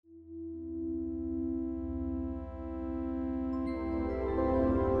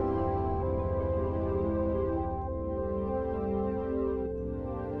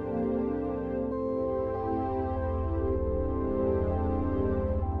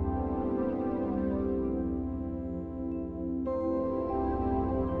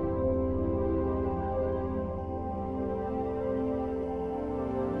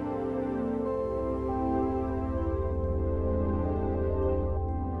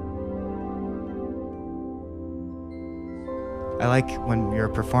I like when you're a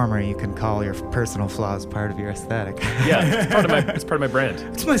performer, you can call your personal flaws part of your aesthetic. Yeah, it's part of my brand.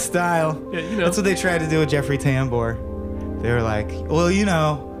 It's my style. Yeah, That's what they tried to do with Jeffrey Tambor. They were like, well, you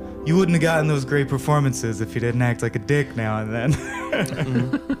know, you wouldn't have gotten those great performances if you didn't act like a dick now and then.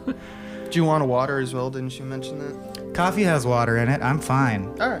 Do you want a water as well? Didn't you mention that? Coffee has water in it. I'm fine.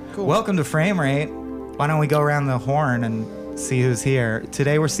 All right, cool. Welcome to Frame Rate. Why don't we go around the horn and see who's here?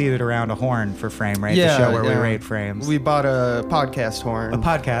 Today we're seated around a horn for Frame Rate, the show where we rate frames. We bought a podcast horn.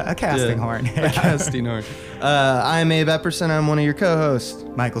 A casting horn. A casting horn. I'm Abe Epperson. I'm one of your co-hosts.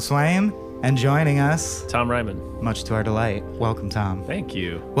 Michael Swaim. And joining us, Tom Ryman. Much to our delight. Welcome, Tom. Thank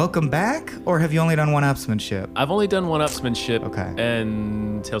you. Welcome back, or have you only done one-upsmanship? I've only done one-upsmanship. Okay.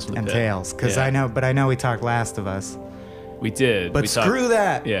 And Tales from the Pit. Tales, because I know we talked Last of Us. We did. But screw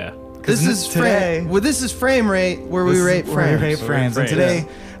that. Yeah. This is Frame Rate, where we rate frames. And today,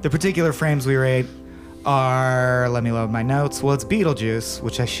 the particular frames we rate are, let me load my notes. Well, it's Beetlejuice,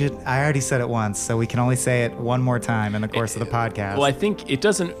 which I already said it once, so we can only say it one more time in the course of the podcast. Well, I think it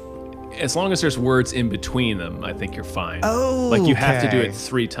doesn't. As long as there's words in between them, I think you're fine. Oh, like you have to do it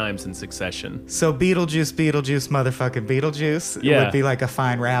 3 times in succession. So Beetlejuice, motherfucking Beetlejuice. Yeah. It would be like a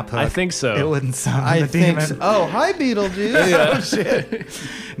fine rap hook. I think so. It wouldn't summon the demon. So. Oh, hi, Beetlejuice. Oh shit.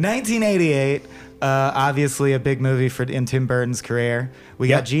 1988. Obviously a big movie in Tim Burton's career. We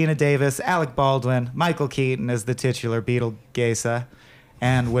got Gina Davis, Alec Baldwin, Michael Keaton as the titular Beetlegeisa,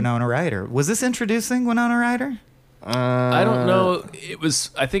 and Winona Ryder. Was this introducing Winona Ryder? I don't know.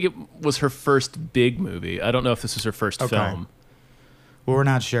 I think it was her first big movie. I don't know if this was her first film. Well, we're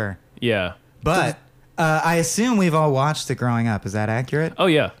not sure. Yeah. But I assume we've all watched it growing up. Is that accurate? Oh,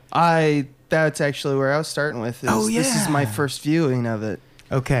 yeah. That's actually where I was starting with. This is my first viewing of it.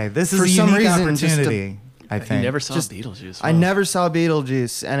 Okay, this is a unique opportunity, I think. You never saw Beetlejuice. I never saw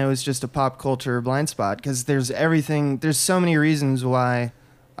Beetlejuice, and it was just a pop culture blind spot, because there's so many reasons why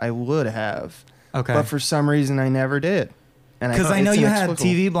I would have. Okay. But for some reason, I never did. Because I know you had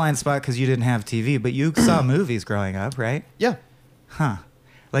TV blind spot because you didn't have TV, but you saw movies growing up, right? Yeah. Huh.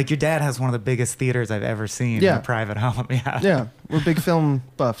 Like your dad has one of the biggest theaters I've ever seen in a private home. Yeah. We're big film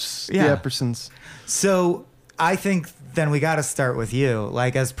buffs, the Eppersons. So I think then we got to start with you.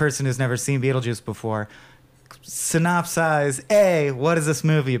 Like, as a person who's never seen Beetlejuice before, synopsize, what is this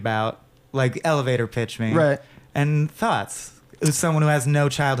movie about? Like, elevator pitch me. Right. And thoughts. As someone who has no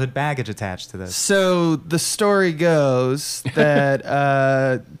childhood baggage attached to this. So the story goes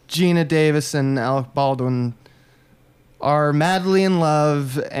that Gina Davis and Alec Baldwin are madly in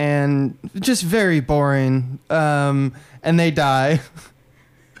love and just very boring, and they die.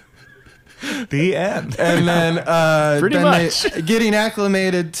 The end. And then Pretty much. Getting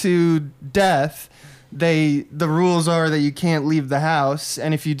acclimated to death, the rules are that you can't leave the house,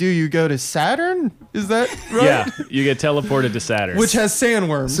 and if you do, you go to Saturn. Is that right? Yeah, you get teleported to Saturn, which has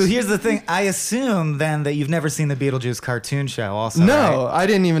sandworms. So here's the thing. I assume then that you've never seen the Beetlejuice cartoon show also, No, right? I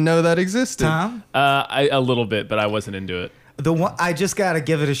didn't even know that existed. Tom? a little bit, but I wasn't into it. I just got to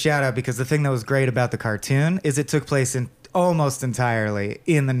give it a shout out because the thing that was great about the cartoon is it took place in almost entirely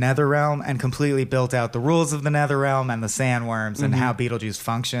in the Netherrealm and completely built out the rules of the Netherrealm and the sandworms and how Beetlejuice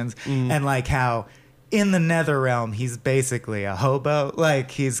functions and like how in the Netherrealm he's basically a hobo.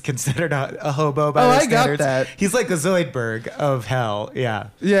 Like he's considered a hobo by their standards. Got that. He's like a Zoidberg of hell. Yeah.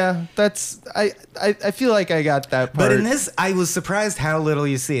 Yeah, that's I feel like I got that part. But in this, I was surprised how little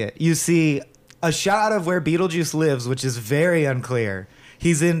you see it. You see a shot of where Beetlejuice lives, which is very unclear.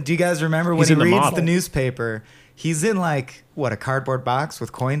 He's in. Do you guys remember when he reads the newspaper? He's in like a cardboard box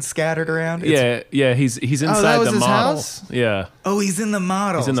with coins scattered around. Yeah. He's inside that was the his model. house? Yeah. Oh, he's in the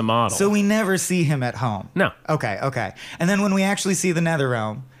model. He's in the model. So we never see him at home. No. Okay. And then when we actually see the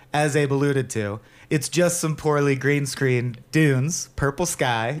Netherrealm, as Abe alluded to, it's just some poorly green screen dunes, purple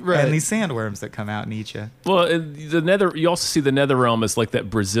sky, and these sandworms that come out and eat you. Well, you also see the Netherrealm as like that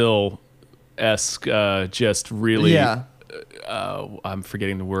Brazil-esque, just really. Yeah. I'm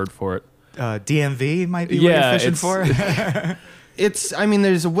forgetting the word for it. DMV might be what you're fishing for.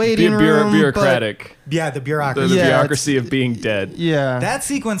 There's a waiting room. Bureaucratic. The bureaucracy. The bureaucracy of being dead. Yeah. That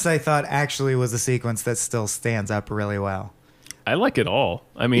sequence I thought actually was a sequence that still stands up really well. I like it all.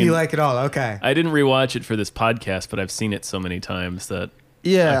 I mean, you like it all? Okay. I didn't rewatch it for this podcast, but I've seen it so many times that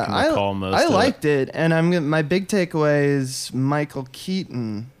I can recall most I of liked it, and my big takeaway is Michael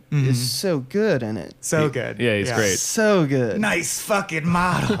Keaton is so good in it. So good. Yeah, he's great. So good. Nice fucking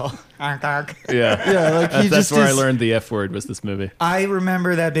model. Yeah. Like that's where I learned the F word was this movie. I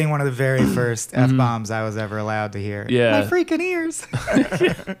remember that being one of the very first F-bombs I was ever allowed to hear. Yeah. My freaking ears.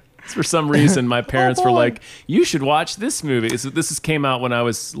 For some reason, my parents were like, you should watch this movie. This came out when I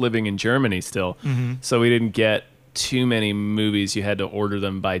was living in Germany still. So we didn't get too many movies, you had to order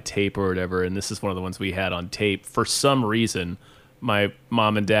them by tape or whatever, and this is one of the ones we had on tape. For some reason, my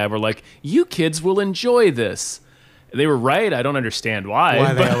mom and dad were like, "You kids will enjoy this." They were right. I don't understand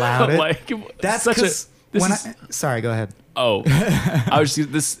why they allowed it. Like, That's such because a. Sorry, go ahead. Oh,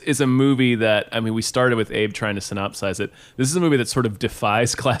 this is a movie that, I mean, we started with Abe trying to synopsize it. This is a movie that sort of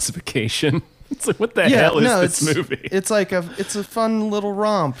defies classification. It's like, what the hell is this movie? It's like it's a fun little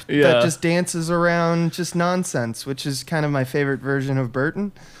romp that just dances around just nonsense, which is kind of my favorite version of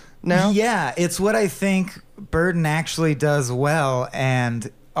Burton now. Yeah, it's what I think Burton actually does well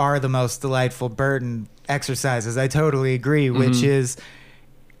and are the most delightful Burton exercises. I totally agree, which is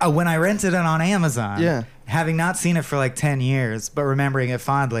when I rented it on Amazon, having not seen it for like 10 years, but remembering it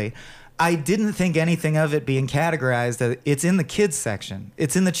fondly, I didn't think anything of it being categorized as it's in the kids section.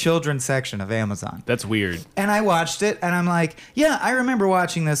 It's in the children's section of Amazon. That's weird. And I watched it and I'm like, yeah, I remember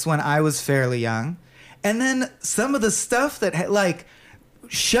watching this when I was fairly young. And then some of the stuff that like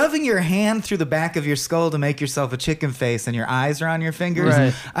shoving your hand through the back of your skull to make yourself a chicken face and your eyes are on your fingers.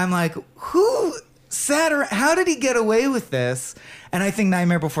 Right. I'm like, who sat around? How did he get away with this? And I think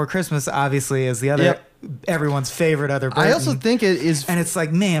Nightmare Before Christmas obviously is the other everyone's favorite other Burton. I also think it is, and it's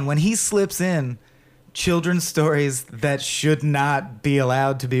like, man, when he slips in children's stories that should not be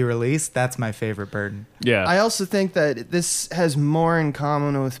allowed to be released, that's my favorite Burton. Yeah. I also think that this has more in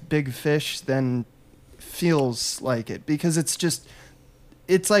common with Big Fish than feels like it, because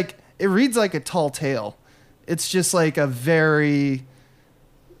it's like, it reads like a tall tale. It's just like a very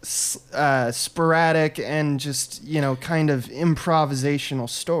sporadic and just, kind of improvisational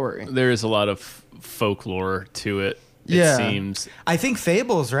story. There is a lot of folklore to it. Yeah. It seems. I think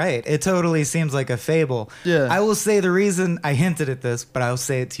Fable's right. It totally seems like a fable. Yeah. I will say the reason I hinted at this, but I'll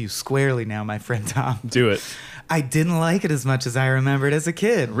say it to you squarely now, my friend Tom. Do it. I didn't like it as much as I remembered as a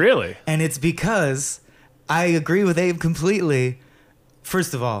kid. Really? And it's because I agree with Abe completely.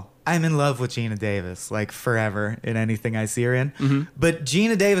 First of all, I'm in love with Gina Davis, like forever in anything I see her in. Mm-hmm. But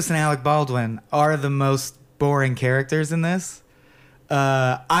Gina Davis and Alec Baldwin are the most boring characters in this.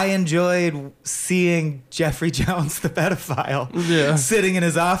 I enjoyed seeing Jeffrey Jones, the pedophile, sitting in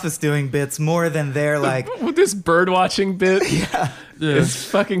his office doing bits more than they're like... With this bird watching bit, it's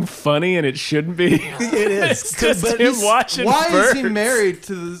fucking funny and it shouldn't be. It is. It's just him watching Why birds. is he married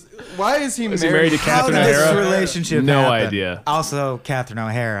to this? Why is he Is married? he married to How Catherine did this O'Hara? relationship No happen? idea. Also, Catherine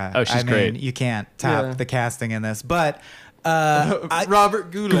O'Hara. Oh, she's I mean, great. You can't top Yeah. the casting in this. But...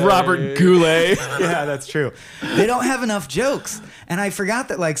 Robert Goulet. Robert Goulet. Yeah, that's true. They don't have enough jokes. And I forgot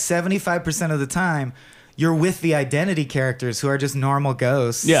that like 75% of the time, you're with the identity characters who are just normal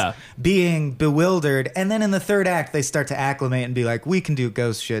ghosts. Yeah. Being bewildered. And then in the third act, they start to acclimate and be like, we can do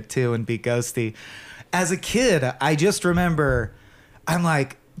ghost shit too and be ghosty. As a kid, I just remember, I'm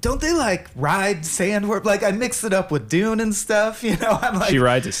like, don't they like ride sandworm? Like I mixed it up with Dune and stuff, I'm like, She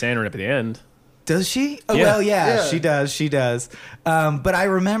rides a sandworm at the end. does she? Oh, Yeah. well, yeah, Yeah. she does. But I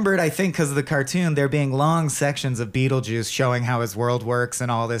remembered, I think, because of the cartoon, there being long sections of Beetlejuice showing how his world works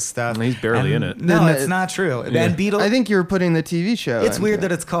and all this stuff. He's barely And in it. No, Then it's not true. Yeah. And I think you're putting the TV show. it's weird into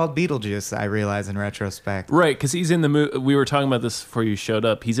that it's called Beetlejuice, I realize in retrospect. Right, because he's in the movie. We were talking about this before you showed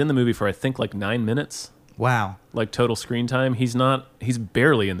up. He's in the movie for, I think, like 9 minutes, Wow. like total screen time. He's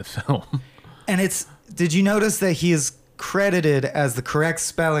barely in the film. And did you notice that he is credited as the correct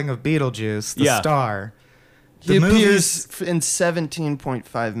spelling of Beetlejuice, the star? He The appears in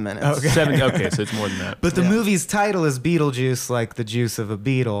 17.5 minutes. Okay. Okay, so it's more than that. But the movie's title is Beetlejuice, like the juice of a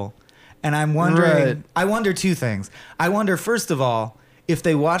beetle. And I'm wondering, Right. I wonder two things. I wonder, first of all, if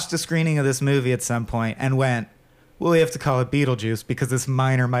they watched a screening of this movie at some point and went, well, we have to call it Beetlejuice because this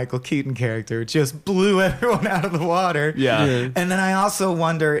minor Michael Keaton character just blew everyone out of the water. Yeah. And then I also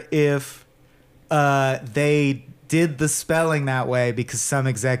wonder if they did the spelling that way because some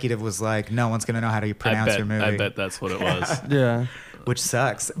executive was like, no one's going to know how to pronounce your movie. I bet that's what it was. Yeah. Which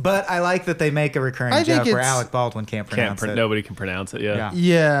sucks. But I like that they make a recurring I think joke where it's- Alec Baldwin can't pronounce it. Nobody can pronounce it. Yeah.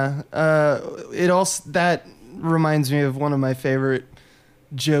 Yeah. Yeah. It also, that reminds me of one of my favorite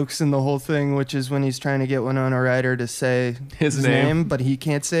jokes in the whole thing, which is when he's trying to get Winona Ryder to say His name. but he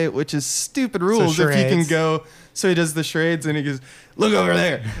can't say it, which is stupid rules. If he can charades. go, so he does the charades and he goes, "Look over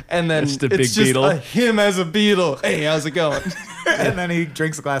there," and then It's it's, the big just beetle. him as a beetle. Hey, how's it going? And then he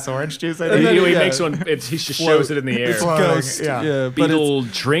drinks a glass of orange juice. I He, think. then he yeah. makes one. He just shows it in the air. It's Floating, ghost. yeah. Yeah, but Beetle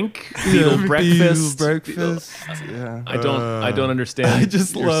drink. Beetle breakfast. Beetle breakfast. Yeah. I don't understand. I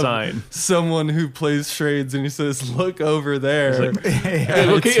just your love sign. someone who plays charades and he says, "Look over there." It's like-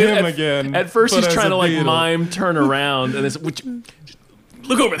 And Look, it's him at, again. At first, but he's as trying a to like beetle. mime turn around, and it's which.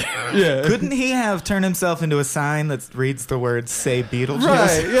 look over there. Yeah. Couldn't he have turned himself into a sign that reads the words "Say Beetlejuice"?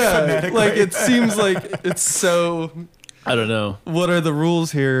 Right, yeah. phonetically? Like, it seems like it's so... I don't know. What are the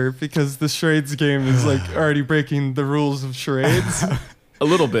rules here? Because the charades game is, like, already breaking the rules of charades. A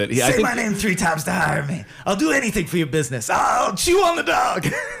little bit. I Say think my name 3 times to hire me. I'll do anything for your business. I'll chew on the dog.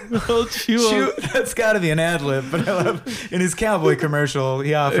 I'll chew on- That's got to be an ad lib. But I love, in his cowboy commercial,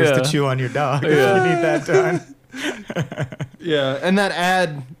 he offers Yeah. to chew on your dog if Yeah. you need that done. Yeah, and that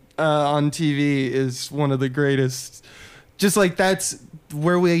ad on TV is one of the greatest. Just like that's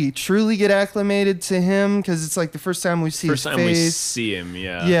where we truly get acclimated to him because it's like the first time we see first his time we face. see him,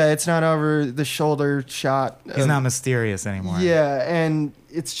 yeah. Yeah, it's not over the shoulder shot. He's not mysterious anymore. Yeah, and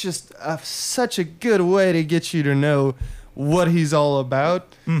it's just such a good way to get you to know what he's all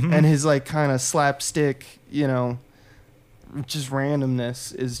about and his like kind of slapstick, just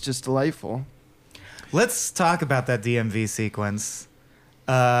randomness is just delightful. Let's talk about that DMV sequence.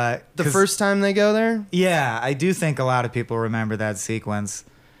 The 'Cause- first time they go there? Yeah, I do think a lot of people remember that sequence.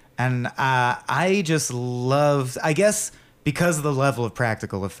 And I just loved, I guess, because of the level of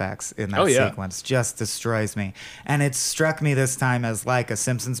practical effects in that Oh, yeah. sequence, just destroys me. And it struck me this time as like a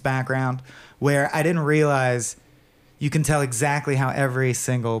Simpsons background, where I didn't realize you can tell exactly how every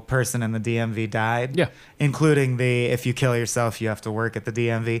single person in the DMV died. Yeah. Including the, if you kill yourself, you have to work at the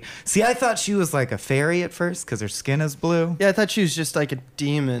DMV. See, I thought she was like a fairy at first because her skin is blue. Yeah, I thought she was just like a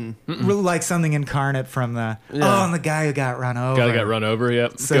demon. Really like something incarnate from the, Yeah. oh, and the guy who got run over. Guy got run over,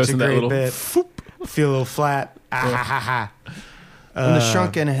 yep. Such Goes a in that great little bit. Feel a little flat. Ah, ha, ha, ha. And the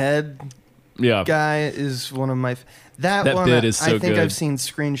shrunken head Yeah. guy is one of my... That one, bit is so I think good. I've seen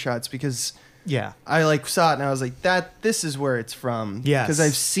screenshots because Yeah. I like saw it and I was like, this is where it's from. Yes. Because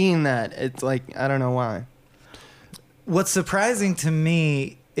I've seen that. It's like, I don't know why. What's surprising to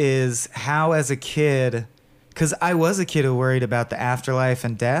me is how, as a kid, because I was a kid who worried about the afterlife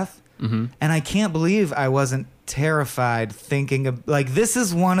and death, and I can't believe I wasn't terrified thinking of, like, this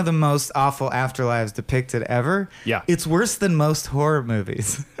is one of the most awful afterlives depicted ever. Yeah. It's worse than most horror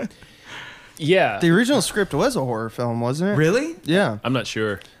movies. Yeah. The original script was a horror film, wasn't it? Really? Yeah. I'm not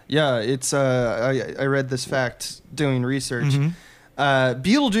sure. Yeah, it's I read this fact doing research. Mm-hmm.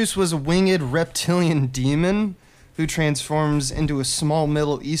 Beetlejuice was a winged reptilian demon who transforms into a small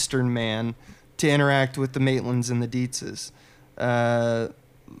Middle Eastern man to interact with the Maitlands and the Dietzes.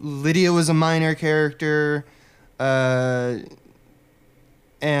 Lydia was a minor character,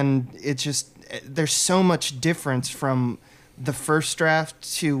 and it just there's so much difference from the first draft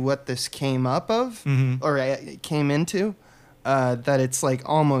to what this came up of or came into. That it's like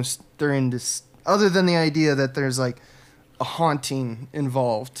almost they're in this, other than the idea that there's like a haunting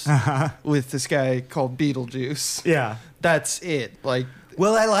involved with this guy called Beetlejuice. Yeah. That's it. Like,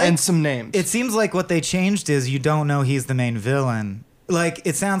 Well, I like... and some names. It seems like what they changed is you don't know he's the main villain. Like,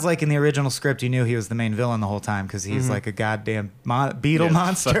 it sounds like in the original script you knew he was the main villain the whole time because he's like a goddamn beetle Yeah,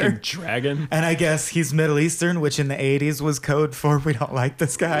 monster. Fucking dragon. And I guess he's Middle Eastern, which in the 80s was code for we don't like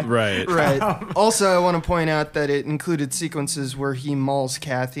this guy. Right. Right. Also, I want to point out that it included sequences where he mauls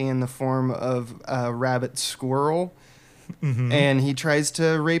Kathy in the form of a rabbit squirrel, and he tries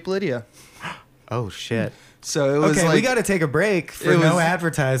to rape Lydia. Oh, shit. So it was Okay, like, we got to take a break for It no was-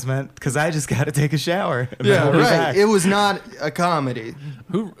 advertisement because I just got to take a shower. And then yeah, we'll be right. back. It was not a comedy.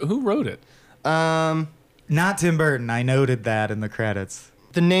 Who wrote it? Not Tim Burton. I noted that in the credits.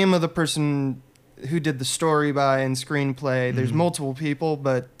 The name of the person who did the story by and screenplay, there's multiple people,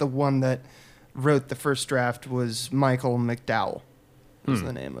 but the one that wrote the first draft was Michael McDowell, was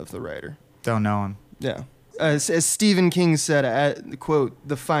the name of the writer. Don't know him. Yeah. As Stephen King said, quote,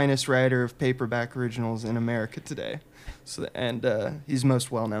 the finest writer of paperback originals in America today. So, and he's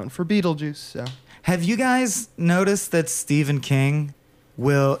most well known for Beetlejuice. So. Have you guys noticed that Stephen King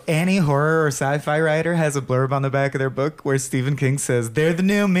any horror or sci-fi writer has a blurb on the back of their book where Stephen King says, "They're the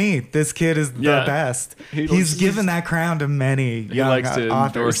new me. This kid is the Yeah. best." He's given that crown to many young likes to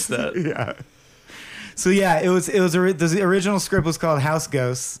authors. endorse that. Yeah. So yeah, the original script was called House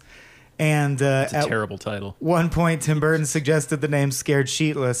Ghosts, and It's a at terrible title. one point Tim Burton suggested the name Scared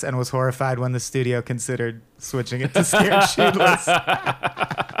Sheetless and was horrified when the studio considered switching it to Scared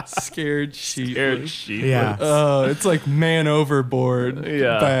Sheetless. Scared sheep. Scared sheep. Yeah. Oh, it's like man overboard.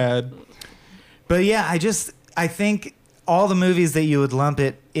 Yeah. Bad. But yeah, I think all the movies that you would lump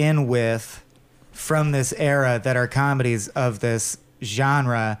it in with from this era that are comedies of this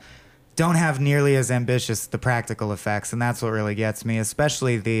genre don't have nearly as ambitious the practical effects, and that's what really gets me,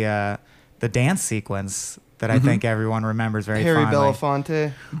 especially the dance sequence that I think everyone remembers very Harry fondly.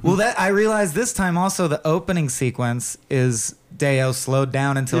 Belafonte. Well, that I realized this time also the opening sequence is Deo slowed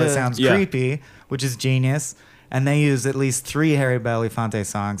down until it Yeah. sounds Yeah. creepy, which is genius. and they use at least 3 Harry Belafonte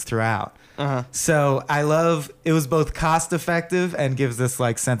songs throughout. Uh-huh. So I love it was both cost effective and gives this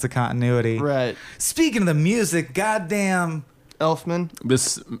like sense of continuity. Right. Speaking of the music, goddamn Elfman.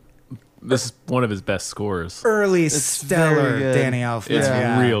 This is one of his best scores. early It's stellar very good. Danny Elfman. It's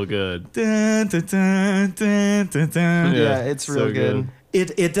Yeah. real good. Dun, dun, dun, dun, dun, dun. Yeah, it's real so good.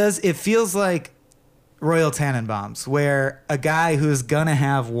 It feels like Royal Tenenbaums, where a guy who's gonna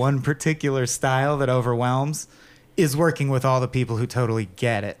have one particular style that overwhelms is working with all the people who totally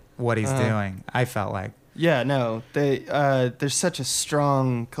get it, what he's doing. I felt like. Yeah, no, there's such a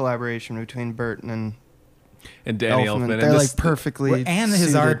strong collaboration between Burton And Danny Elfman. Elfman. They're And like perfectly And his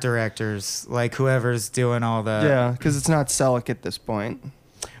suited. art directors, like whoever's doing all the Yeah, because it's not Selleck at this point.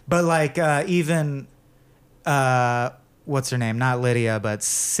 But like even what's her name? Not Lydia, but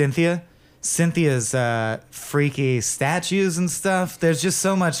Cynthia. Cynthia's freaky statues and stuff. There's just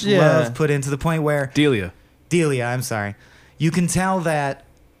so much Yeah. love put into the point where Delia. I'm sorry. You can tell that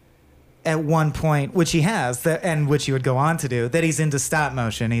at one point, which he has, and which he would go on to do, that he's into stop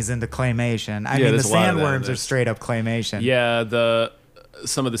motion. He's into claymation. I Yeah, mean, the there's a lot of that. sandworms are There's- straight up claymation. Yeah,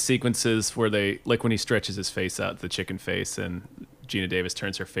 some of the sequences where they like when he stretches his face out, the chicken face, and Gina Davis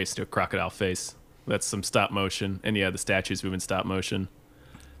turns her face to a crocodile face. That's some stop motion, and yeah, the statues move in stop motion.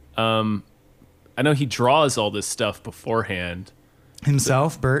 I know he draws all this stuff beforehand.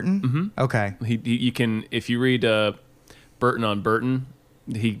 Himself, Burton? Mm-hmm. Okay. You can, if you read Burton on Burton,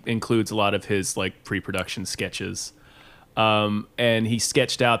 he includes a lot of his like pre-production sketches. And he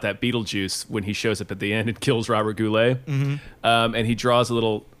sketched out that Beetlejuice when he shows up at the end and kills Robert Goulet. Mm-hmm. And he draws a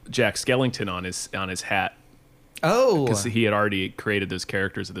little Jack Skellington on his hat Oh. because he had already created those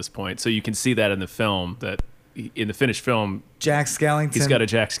characters at this point. So you can see that in the film, that in the finished film, Jack Skellington. he's got a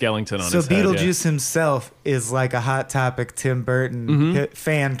Jack Skellington on So his head. Beetlejuice himself is like a Hot Topic Tim Burton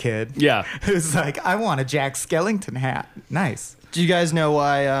fan kid. Yeah. Who's like, I want a Jack Skellington hat. Nice. Do you guys know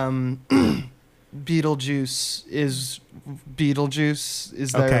why Beetlejuice is Beetlejuice?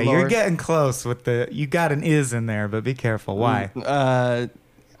 Is there Okay, lower? you're getting close with you got an is in there, but be careful. Why?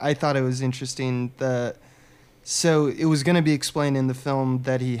 I thought it was interesting. So it was going to be explained in the film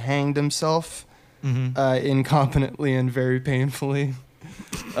that he hanged himself incompetently and very painfully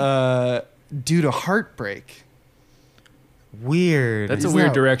due to heartbreak. Weird. That's a Isn't weird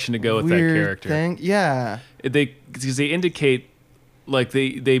that direction to go with that weird character. Thing? Yeah. Because they indicate, like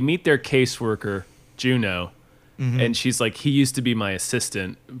they meet their caseworker Juno, and she's like, he used to be my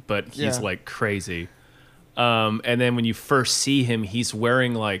assistant, but he's Yeah. like crazy. And then when you first see him, he's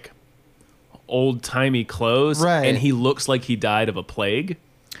wearing like old timey clothes, Right. and he looks like he died of a plague.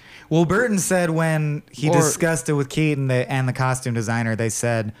 Well, Burton said when he Or- discussed it with Keaton and the costume designer, they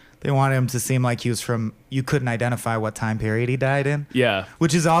said they wanted him to seem like he was from, you couldn't identify what time period he died in. Yeah,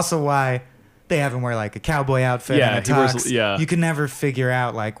 Which is also why they have him wear like a cowboy outfit Yeah, and a he wears- tux. yeah. You can never figure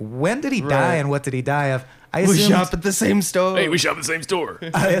out like when did he die Right. and what did he die of. I We assumed, shop at the same store. hey, we shop at the same store.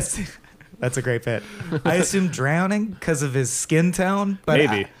 That's a great bit. I assume drowning because of his skin tone, but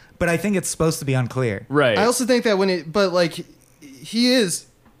Maybe. but I think it's supposed to be unclear. Right. I also think that but like, he is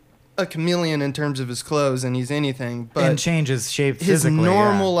a chameleon in terms of his clothes, and he's anything. But and changes shape his physically.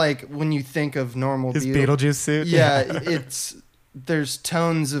 normal, yeah. like when you think of normal His Beetlejuice suit. yeah, there's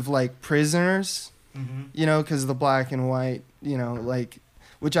tones of like prisoners, Mm-hmm. you know, because the black and white, you know, like,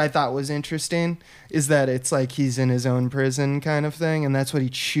 which I thought was interesting, is that it's like he's in his own prison kind of thing, and that's what he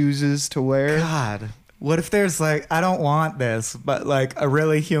chooses to wear. God, what if there's like, I don't want this, but like a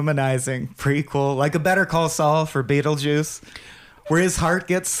really humanizing prequel, like a Better Call Saul for Beetlejuice, where his heart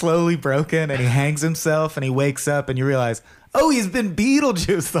gets slowly broken and he hangs himself and he wakes up and you realize, oh, he's been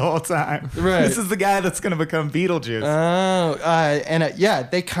Beetlejuice the whole time. Right. This is the guy that's going to become Beetlejuice. Yeah,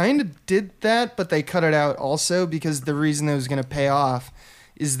 they kind of did that, but they cut it out also because the reason it was going to pay off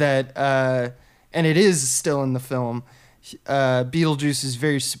is that, and it is still in the film, Beetlejuice is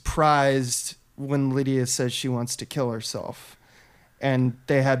very surprised when Lydia says she wants to kill herself. And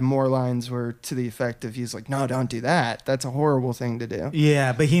they had more lines where to the effect of he's like, no, don't do that. That's a horrible thing to do.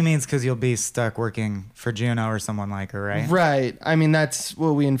 Yeah, but he means because you'll be stuck working for Juno or someone like her, right? Right. I mean, that's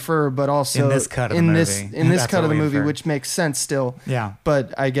what we infer, but also In this cut of the in this movie. in this That's cut what of the we movie, infer. which makes sense still. Yeah.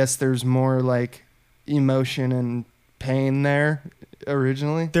 But I guess there's more like emotion and pain there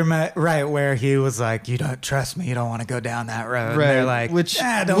originally. Right, where he was like, you don't trust me, you don't want to go down that road. Right, And they're like, which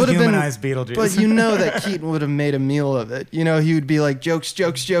don't would have been- humanize Beetlejuice. But you know that Keaton would have made a meal of it. You know, he would be like, jokes.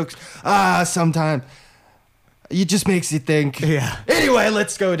 Sometime. It just makes you think. Yeah. Anyway,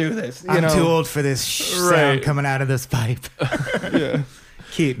 let's go do this. You I'm know? too old for this sound Right. coming out of this pipe. Yeah.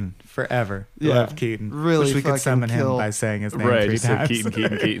 Keaton forever. Yeah. Love Keaton. Really Wish we fucking could summon kill- him by saying his name Right, 3 just say times.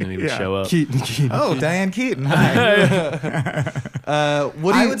 Keaton, and he would Yeah. show up. Keaton. Oh, Diane Keaton. Hi.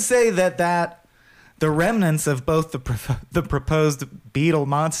 What do I you? would say that the remnants of both the proposed Beetle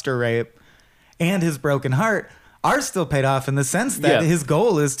monster rape and his broken heart are still paid off in the sense that Yeah. his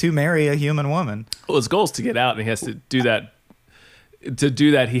goal is to marry a human woman. Well, his goal is to get out, and he has to do that. To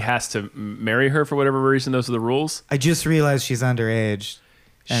do that, he has to marry her for whatever reason. Those are the rules. I just realized she's underage,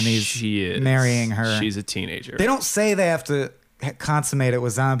 and he's She is marrying her. She's a teenager. They don't say they have to consummate it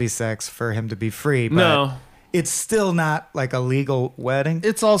with zombie sex for him to be free, but No. it's still not like a legal wedding.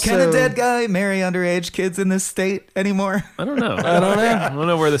 It's also- Can a dead guy marry underage kids in this state anymore? I don't know. I don't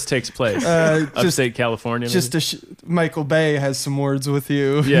know where this takes place. Just- Upstate California. Just Michael Bay has some words with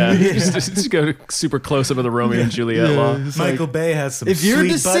you. maybe? Yeah. just go to super close up of the Romeo and Juliet law. It's Michael like, Bay has some if you're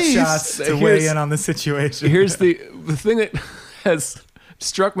sweet butt deceased, shots to here's- weigh in on the situation. Here's the thing that has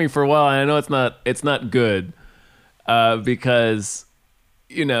struck me for a while, and I know it's not good, because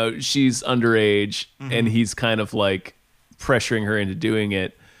you know she's underage, and he's kind of like pressuring her into doing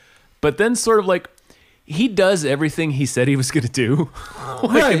it, but then sort of like he does everything he said he was going to do.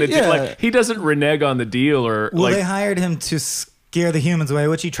 Right, yeah. Like he doesn't renege on the deal or Well, like they hired him to scare the humans away,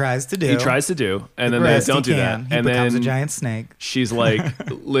 which he tries to do. he tries to do, and then Best they don't he do can. that, He and becomes then a giant snake. she's like,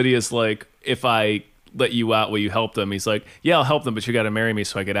 Lydia's like, if I let you out, will you help them? He's like, yeah, I'll help them, but you got to marry me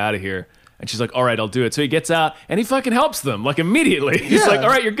so I get out of here. And she's like, all right, I'll do it. So he gets out and he fucking helps them like immediately. He's Yeah. like, all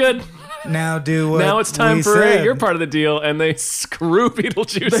right, you're good. Now do what Now it's time we for said. your part of the deal. And they screw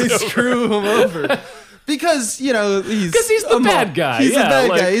Beetlejuice they over. screw him over. Because he's he's the bad guy. He's Yeah, the bad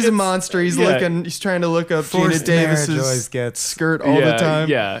like, guy. He's a it's- monster. He's yeah. He's trying to look up Forced Gina marriage always Davis's gets skirt all yeah, the time.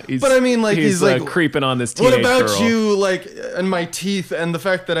 Yeah. But I mean, like he's like, creeping on this what teenage about girl. you, like, and my teeth, and the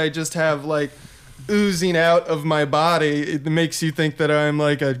fact that I just have like oozing out of my body? It makes you think that I'm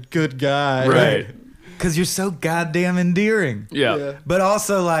like a good guy, Right. because you're so goddamn endearing. Yeah. Yeah. But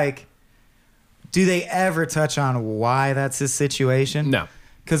also, like, do they ever touch on why that's his situation? No.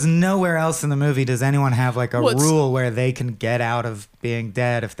 Because nowhere else in the movie does anyone have like a Well, it's- rule where they can get out of being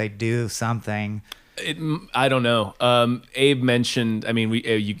dead if they do something. I don't know. Abe mentioned. I mean,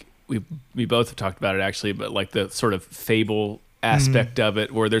 we both have talked about it actually, but like the sort of fable aspect of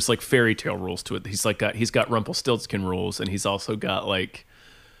it, where there's like fairy tale rules to it. He's got Rumpelstiltskin rules, and he's also got like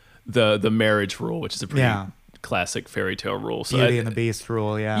the marriage rule, which is a pretty Yeah. classic fairy tale rule. So Beauty and the Beast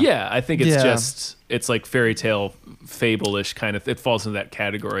rule, yeah. yeah, I think it's Yeah. just it's like fairy tale fable-ish kind of. It falls into that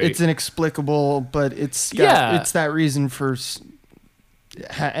category. It's inexplicable, but it's Yeah. it's that reason for,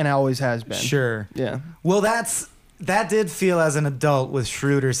 and always has been. Sure. Yeah. Well, that did feel as an adult with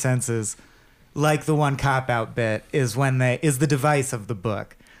shrewder senses, like the one cop out bit is the device of the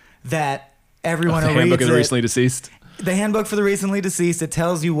book that everyone the who handbook reads of the it, recently deceased. the handbook for the recently deceased. It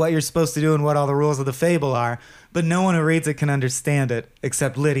tells you what you're supposed to do and what all the rules of the fable are, but no one who reads it can understand it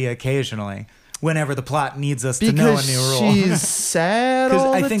except Lydia occasionally. Whenever the plot needs us to know a Because new rule, she's sad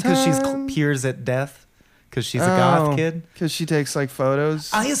all I the think time. she's peers at death because she's a goth kid. Because she takes like photos.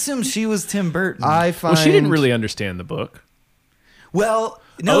 I assume she was Tim Burton. I find. Well, she didn't really understand the book. well,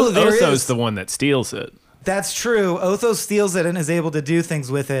 no, there Otho's is. the one that steals it. That's true. Otho steals it and is able to do things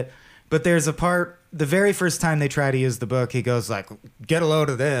with it. But there's a part, the very first time they try to use the book, he goes like, get a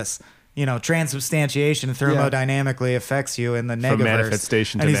load of this. You know, transubstantiation thermodynamically affects you in the negaverse.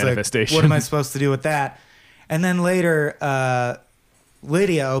 manifestation And to he's like, manifestation. what am I supposed to do with that? And then later,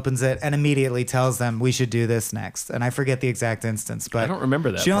 Lydia opens it and immediately tells them, we should do this next. And I forget the exact instance, but I don't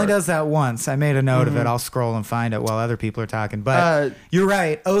remember that she only part. does that once. I made a note of it. I'll scroll and find it while other people are talking. But you're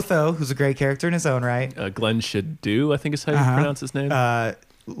right. Otho, who's a great character in his own right, Glenn Shadou, I think is how you pronounce his name.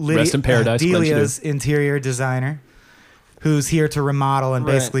 Lydia, Rest in paradise, Glenn Delia's interior designer, who's here to remodel and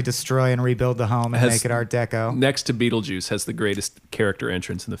Right. basically destroy and rebuild the home and Has- make it Art Deco. Next to Beetlejuice, has the greatest character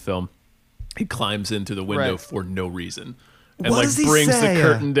entrance in the film. He climbs in through the window Right. for no reason, and What like does he brings say? the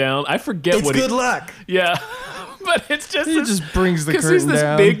curtain down. I forget It's what good he. luck. Yeah, but it's just He just brings the because curtain he's this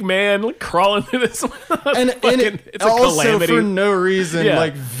down. big man like, crawling through this. and it's a also calamity. for no reason, Yeah.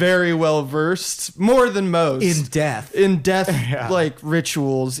 like very well versed, more than most In death. in death Yeah. like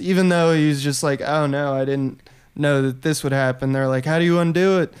rituals. Even though he's just like, oh no, I didn't know that this would happen. They're like, how do you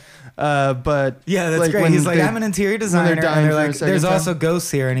undo it? But Yeah, that's like, great. when He's like, they- I'm an interior when designer. they're dying And they're for a like, second there's time. also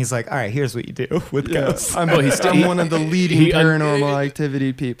ghosts here. And he's like, all right, here's what you do with Yeah, ghosts. I'm, Well, he's still- I'm he- one of the leading he- paranormal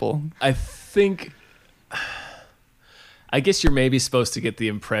activity people. I think. I guess you're maybe supposed to get the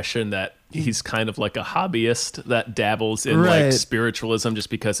impression that he's kind of like a hobbyist that dabbles in like Right. spiritualism just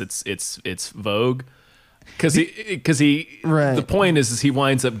because it's vogue. Because he Right. the point is he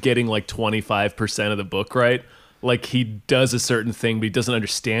winds up getting like 25% of the book right, like he does a certain thing, but he doesn't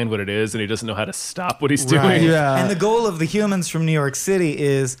understand what it is, and he doesn't know how to stop what he's doing. Right. Yeah. And the goal of the humans from New York City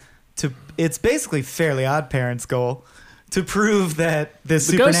is it's basically Fairly Odd Parents' goal to prove that the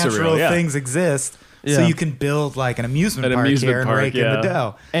The ghosts are supernatural real, yeah. things exist. So Yeah. you can build like an amusement An park amusement here and park, rake in the yeah.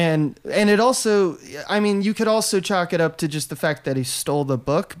 dough. And it also, I mean, you could also chalk it up to just the fact that he stole the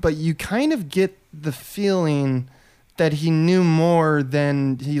book, but you kind of get the feeling that he knew more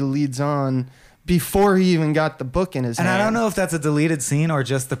than he leads on before he even got the book in his And hand. I don't know if that's a deleted scene or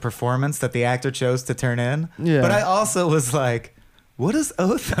just the performance that the actor chose to turn in. Yeah. But I also was like, what is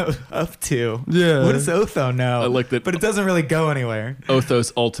Otho up to? Yeah. What does Otho know? I like that- But it doesn't really go anywhere.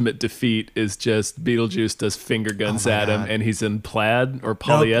 Otho's ultimate defeat is just Beetlejuice does finger guns Oh my at him, God. and he's in plaid or Nope,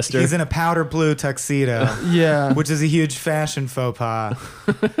 polyester. he's in a powder blue tuxedo. Yeah. Which is a huge fashion faux pas.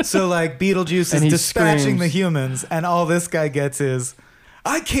 So like Beetlejuice And is he dispatching screams. the humans, and all this guy gets is,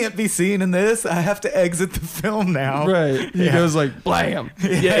 I can't be seen in this. I have to exit the film now. Right. He Yeah. goes like, blam.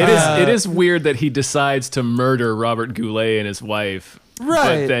 Yeah, it is weird that he decides to murder Robert Goulet and his wife.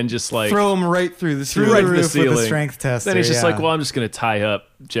 Right. But then just like Throw him right through the Through ceiling. the Right to the roof with a ceiling. strength tester. then he's just yeah. like, well, I'm just gonna tie up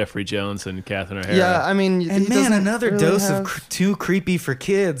Jeffrey Jones and Catherine O'Hara. Yeah, I mean, And he man, doesn't another really dose have- of too creepy for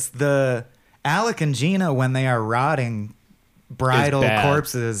kids. The Alec and Gina, when they are rotting bridal bad.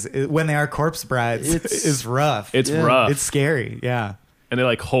 corpses, when they are corpse brides, It's- is rough. It's Yeah. rough. It's scary. Yeah. And they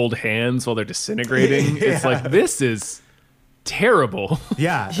like hold hands while they're disintegrating. It's Yeah. like, this is terrible.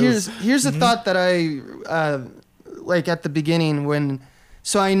 Yeah. it Here's was- a thought that I like at the beginning when.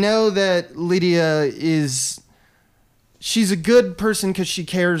 So I know that Lydia she's a good person because she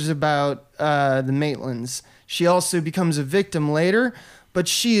cares about the Maitlands. She also becomes a victim later, but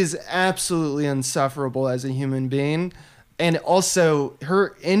she is absolutely insufferable as a human being. And also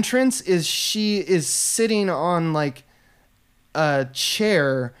her entrance is she is sitting on like a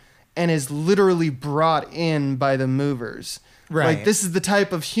chair and is literally brought in by the movers. Right. Like this is the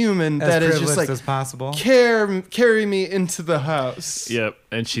type of human as that is privileged just like as possible. carry me into the house. Yep.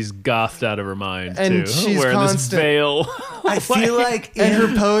 And she's gothed out of her mind And too. she's wearing this constant- veil. I feel like And in-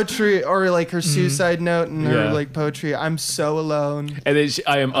 her poetry, or like her suicide note and her Yeah. like poetry, I'm so alone. And then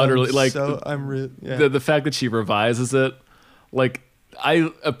I am utterly I'm like so, I'm yeah. the fact that she revises it, like I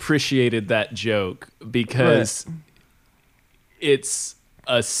appreciated that joke because it's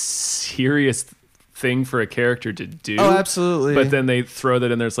a serious thing for a character to do. Oh, absolutely. But then they throw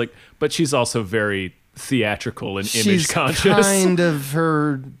that in there. It's like, but she's also very theatrical and image she's conscious. kind of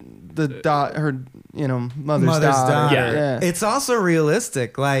her mother's daughter. Yeah. It's also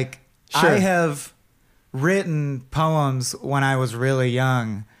realistic. Like Sure. I have written poems when I was really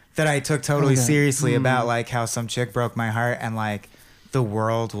young that I took totally Okay. seriously about like how some chick broke my heart and like the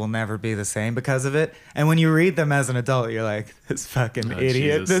world will never be the same because of it. And when you read them as an adult, you're like, this fucking Oh,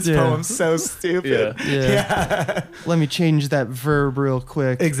 idiot. Jesus. This Yeah. poem's so stupid. Yeah. Let me change that verb real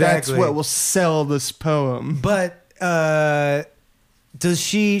quick. Exactly. That's what will sell this poem. But does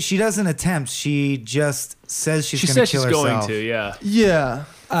she doesn't attempt. She just says she's She going to says kill she's herself. going to, yeah. Yeah.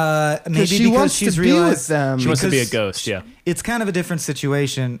 Maybe she because wants she's to be with realized them. She wants to be a because ghost, yeah. It's kind of a different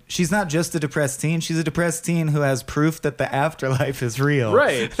situation. She's not just a depressed teen. She's a depressed teen who has proof that the afterlife is real.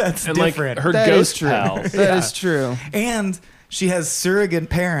 Right. That's and different. like her That is ghost true. pals. That is Yeah. true. And she has surrogate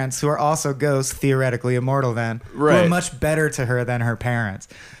parents who are also ghosts, theoretically immortal then, who Right. are much better to her than her parents.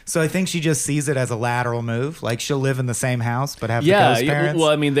 So I think she just sees it as a lateral move. Like she'll live in the same house but have the ghost parents. Well,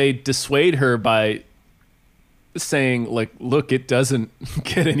 I mean, they dissuade her by saying, like, look, it doesn't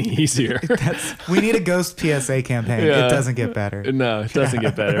get any easier. We need a ghost PSA campaign. Yeah. It doesn't get better. No, it doesn't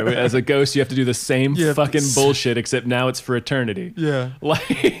get better. As a ghost, you have to do the same You have to fucking s- bullshit, except now it's for eternity. Yeah.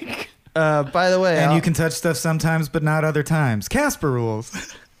 Like, By the way, And I'll- you can touch stuff sometimes, but not other times. Casper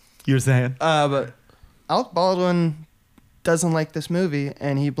rules. You're saying? but Alec Baldwin doesn't like this movie,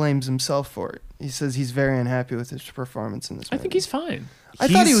 and he blames himself for it. He says he's very unhappy with his performance in this I movie. think he's fine. I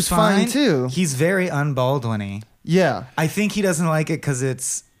thought he He's was fine too. He's very un-Baldwin-y. Yeah, I think he doesn't like it because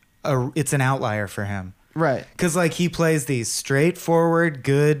it's an outlier for him. right. Because like he plays the straightforward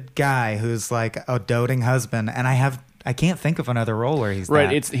good guy who's like a doting husband, and I can't think of another role where he's Right.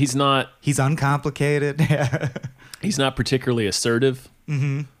 that. He's He's uncomplicated. Yeah. not particularly assertive,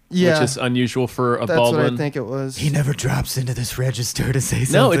 Yeah, which is unusual for a that's Baldwin. what I think it was. He never drops into this register to say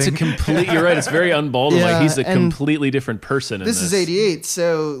something. No, it's a complete. You're right. It's very un-Baldwin. Yeah, Like he's a and completely different person. In This is '88,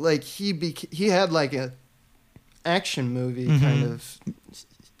 so like he had like a action movie kind of,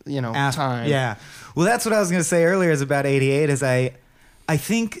 time. Yeah. Well, that's what I was going to say earlier is about 88 is I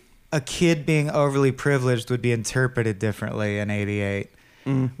think a kid being overly privileged would be interpreted differently in 88.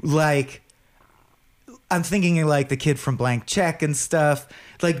 Like I'm thinking of like the kid from Blank Check and stuff.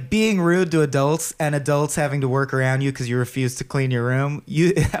 Like being rude to adults and adults having to work around you because you refuse to clean your room.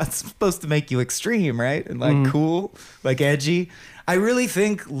 It's supposed to make you extreme, right? And like cool, like edgy. I really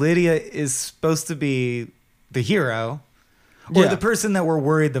think Lydia is supposed to be the hero or the person that we're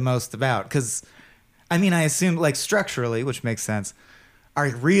worried the most about. Because, I mean, I assume like structurally, which makes sense, our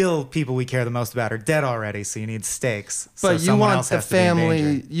real people we care the most about are dead already, so you need stakes. So But you someone want else the has to be in family.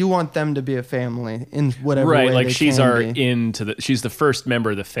 danger. You want them to be a family in whatever Right, way like they she's can be. she's the first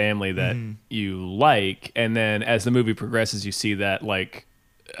member of the family that you like, and then as the movie progresses, you see that like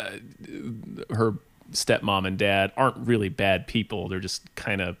her stepmom and dad aren't really bad people; they're just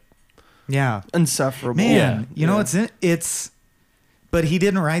kind of Yeah. Insufferable. Man, Yeah. you know it's but he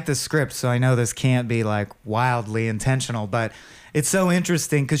didn't write the script, so I know this can't be like wildly intentional, but it's so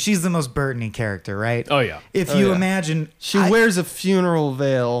interesting because she's the most Burton-y character, right? Oh, yeah. If Oh, you yeah. imagine, She wears a funeral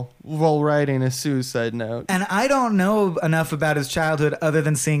veil while writing a suicide note. and I don't know enough about his childhood other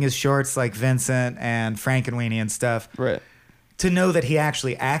than seeing his shorts like Vincent and Frankenweenie and stuff Right. to know that he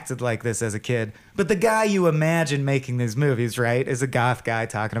actually acted like this as a kid. But the guy you imagine making these movies, right, is a goth guy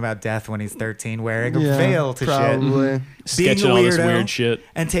talking about death when he's 13, wearing a veil to shit. probably. Being sketching a all this weirdo weird shit.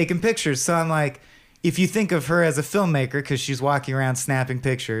 and taking pictures. So I'm like, if you think of her as a filmmaker because she's walking around snapping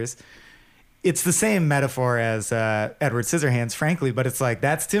pictures, it's the same metaphor as Edward Scissorhands, frankly, but it's like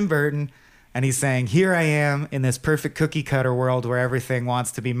that's Tim Burton, and he's saying, here I am in this perfect cookie cutter world where everything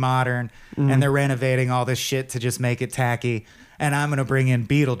wants to be modern, and they're renovating all this shit to just make it tacky, and I'm going to bring in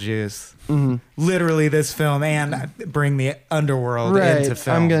Beetlejuice. Literally this film, and bring the underworld into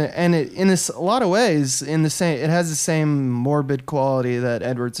film. I'm gonna, and it in a lot of ways, in the same, it has the same morbid quality that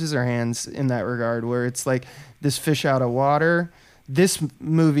Edward Scissorhands in that regard, where it's like this fish out of water. This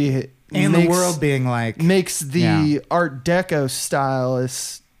movie and makes, the world being like, makes the Yeah. Art Deco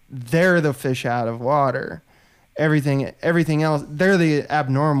stylists, they're the fish out of water. Everything else, they're the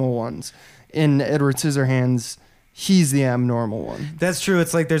abnormal ones. In Edward Scissorhands, he's the abnormal one. that's true.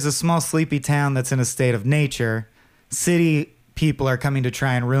 It's like there's a small sleepy town that's in a state of nature. City people are coming to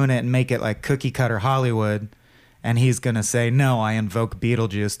try and ruin it and make it like cookie cutter Hollywood. And he's going to say, no, I invoke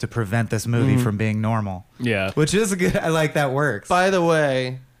Beetlejuice to prevent this movie from being normal. Yeah. Which is a good, I like that works. By the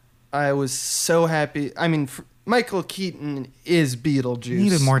way, I was so happy. I mean, Michael Keaton is Beetlejuice. You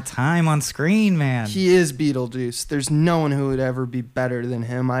needed more time on screen, man. He is Beetlejuice. There's no one who would ever be better than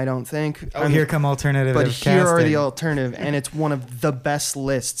him, I don't think. Oh, here come alternative But here are casting. the alternative, and it's one of the best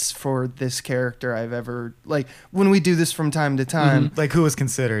lists for this character I've ever, like, when we do this from time to time. Like who was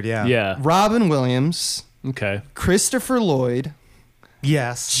considered, yeah. Yeah. Robin Williams, Okay. Christopher Lloyd,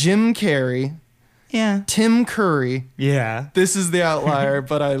 Yes. Jim Carrey, Yeah. Tim Curry. Yeah. This is the outlier,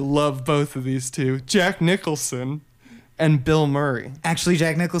 but I love both of these two. Jack Nicholson and Bill Murray. Actually,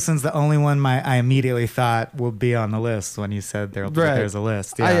 Jack Nicholson's the only one I immediately thought will be on the list when you said there's a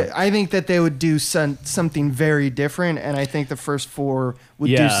list. Yeah. I think that they would do something very different, and I think the first four would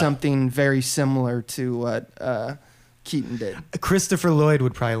do Yeah. something very similar to what Keaton did. Christopher Lloyd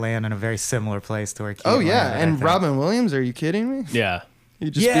would probably land in a very similar place to where Keaton Oh yeah, landed, I and think. Robin Williams, are you kidding me? Yeah.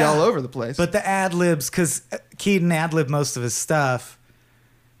 He'd just be Yeah. all over the place. But the ad libs, because Keaton ad libbed most of his stuff.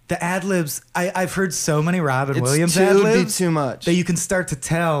 The ad libs, I've heard so many Robin Williams ad it would be libs too much. that you can start to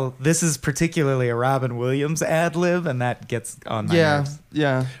tell this is particularly a Robin Williams ad lib, and that gets on my yeah, nerves.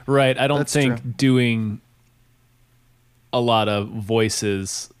 yeah. Right. I don't That's think true. doing a lot of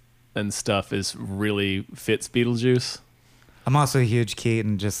voices and stuff is really fits Beetlejuice. I'm also a huge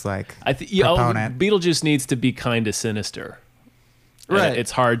Keaton, just like I think proponent. Beetlejuice needs to be kind of sinister. And Right.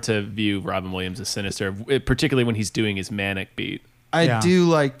 it's hard to view Robin Williams as sinister, particularly when he's doing his manic beat. I Yeah. do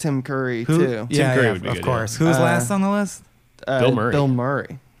like Tim Curry Who? too. Yeah, Curry yeah, would be of good, course. yeah. Who was Uh, last on the list? Bill Murray. Bill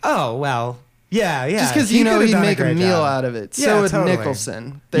Murray. Oh well, yeah. Just because He you know could've he'd done make a great meal job. out of it. Yeah, So would totally.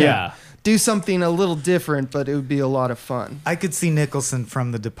 Nicholson. They'd Yeah. do something a little different, but it would be a lot of fun. I could see Nicholson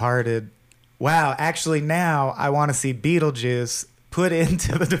from The Departed. Wow, actually now I want to see Beetlejuice put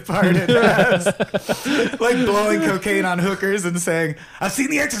into The Departed as like blowing cocaine on hookers and saying, I've seen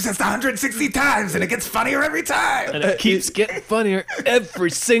The Exorcist 160 times and it gets funnier every time. And it keeps getting funnier every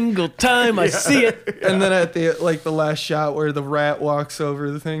single time I see it. And then at the the last shot where the rat walks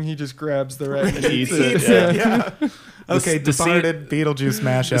over the thing, he just grabs the rat and Eats eats it, it. yeah. Yeah. Okay, the scene- Departed Beetlejuice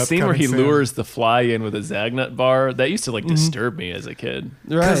mashup. The scene where coming he soon. lures the fly in with a Zagnut bar, that used to disturb me as a kid.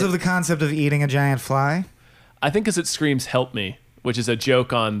 Because Right. of the concept of eating a giant fly. I think because it screams "Help me," which is a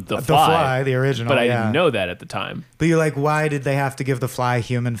joke on the The fly. Fly, the original. But I yeah. didn't know that at the time. But you're like, why did they have to give the fly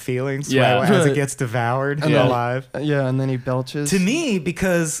human feelings? Yeah. Right, as it Right. gets devoured Yeah. alive. Yeah, and then he belches. To me,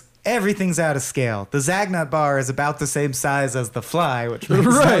 because everything's out of scale. The Zagnut bar is about the same size as the fly, which makes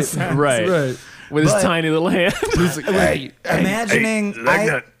no Right. sense. Right. Right. with his But- tiny little hand. He's like, hey, Imagining,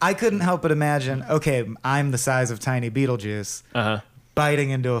 Legnut. I couldn't help but imagine. Okay, I'm the size of tiny Beetlejuice, biting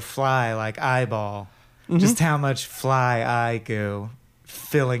into a fly like eyeball. Just how much fly eye goo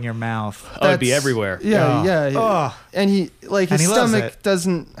filling your mouth. Oh, it'd be That's- everywhere. Yeah, Oh. yeah. Oh. And he like And his he loves stomach it.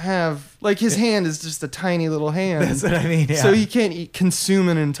 doesn't have like his hand is just a tiny little hand. That's what I mean. Yeah. So he can't consume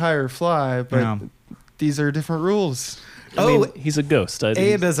an entire fly, but No. these are different rules. I mean, he's a ghost.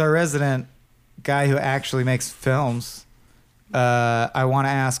 Abe is our resident guy who actually makes films. I want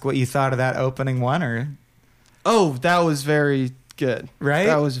to ask what you thought of that opening oneer. Oh, that was very good. Right?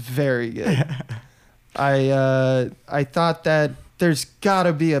 That was very good. I thought that there's got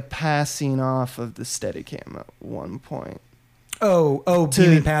to be a passing off of the Steadicam at one point. Oh, To- you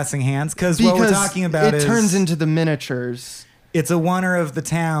mean passing hands? Because what we're talking about it is turns into the miniatures. it's a oneer of the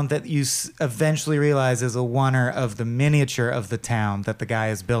town that you eventually realize is a oneer of the miniature of the town that the guy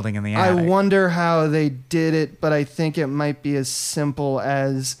is building in the I attic. wonder how they did it, but I think it might be as simple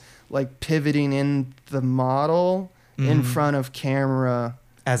as like pivoting in the model in front of camera.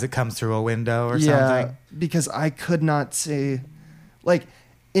 As it comes through a window or Yeah, something. because I could not see, like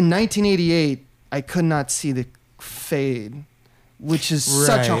in 1988, I could not see the fade, which is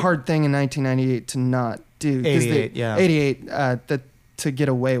such a Right. hard thing in 1998 to not do. 'Cause 88, yeah. 88, that to get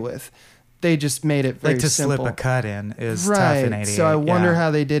away with. They just made it very Like to simple. slip a cut in is tough Right. in 88. So I wonder yeah. how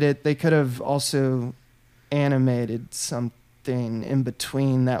they did it. They could have also animated something in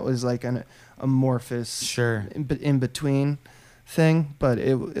between that was like an amorphous Sure. in between thing, but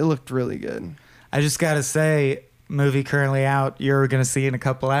it looked really good. I just gotta say, movie currently out. You're gonna see in a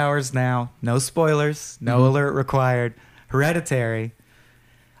couple hours now. No spoilers. No alert required. Hereditary.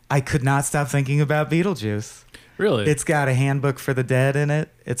 I could not stop thinking about Beetlejuice. Really? It's got a handbook for the dead in it.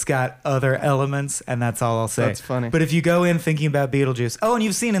 It's got other elements, and that's all I'll say. That's funny. But if you go in thinking about Beetlejuice, oh, and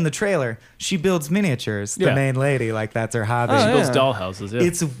you've seen in the trailer, she builds miniatures. The Yeah. main lady, like that's her hobby. Oh, She yeah. builds dollhouses. Yeah.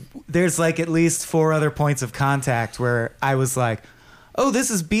 It's there's like at least 4 other points of contact where I was like, oh,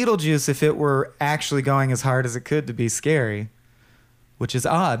 this is Beetlejuice if it were actually going as hard as it could to be scary, which is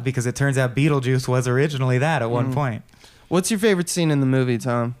odd because it turns out Beetlejuice was originally that at one point. What's your favorite scene in the movie,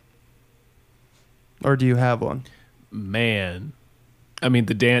 Tom? Or do you have one? Man, I mean,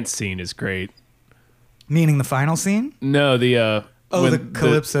 the dance scene is great. Meaning the final scene? No, the Oh, when the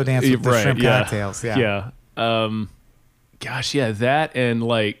Calypso dance with the right, shrimp yeah, cocktails. Yeah. Gosh, yeah, that and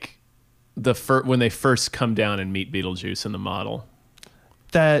like when they first come down and meet Beetlejuice in the model.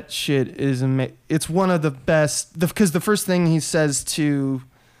 That shit is amazing. It's one of the best because the first thing he says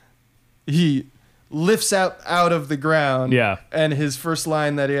he lifts out of the ground. Yeah. And his first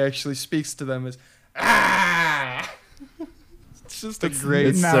line that he actually speaks to them is "Ah." It's just a great.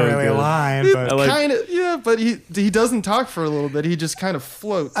 It's not so really a good. line, but I like- Kind of, yeah, but he doesn't talk for a little bit. He just kind of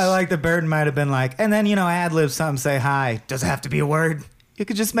floats. I like the bird might have been like, and then, ad lib something, say hi. Does it have to be a word? You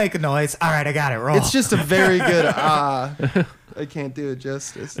could just make a noise. All right, I got it. Roll. It's just a very good I can't do it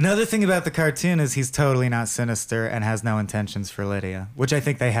justice. Another thing about the cartoon is he's totally not sinister and has no intentions for Lydia, which I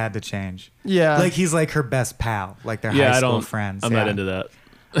think they had to change. Yeah, Like he's like her best pal, like they're Yeah, high I school don't. friends. I'm yeah. not into that.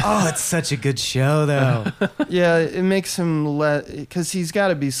 Oh, it's such a good show though. yeah, it makes him because he's got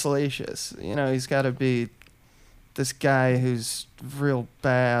to be salacious. He's got to be this guy who's real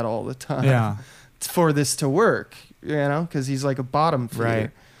bad all the time. Yeah. For this to work, because he's like a bottom feeder.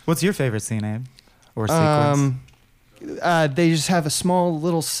 Right. What's your favorite scene, Abe? Or sequence? They just have a small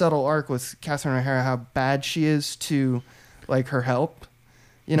little subtle arc with Catherine O'Hara, how bad she is to like her help,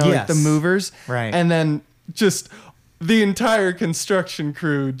 like the Yes. movers. Right. And then just the entire construction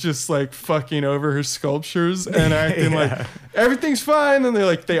crew just like fucking over her sculptures and acting like everything's fine. And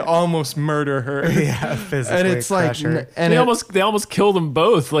they almost murder her. Yeah, physically And it's like, crush her. and They it- almost kill them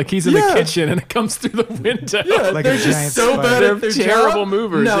both. Like he's in Yeah. the kitchen and it comes through the window. yeah, like they're a just giant so spider. bad They're at their terrible job.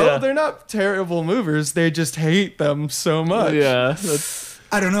 movers, No, yeah. they're not terrible movers. They just hate them so much. Yeah, that's,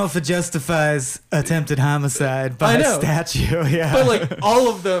 I don't know if it justifies attempted homicide by I know. statue. Yeah. But like all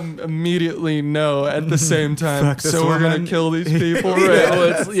of them immediately know at the same time. Fuck this So we're woman. gonna kill these people, Yeah. right? well,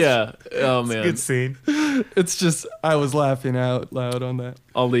 it's, yeah. Oh man, good scene. It's just I was laughing out loud on that.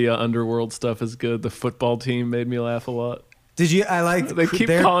 all the underworld stuff is good. The football team made me laugh a lot. Did you? I like. They keep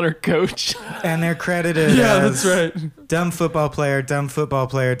they're- calling her coach. and they're credited. Yeah, as that's right. Dumb football player, dumb football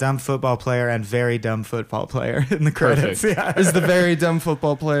player, dumb football player, and very dumb football player in the credits. Perfect. Yeah. Is the very dumb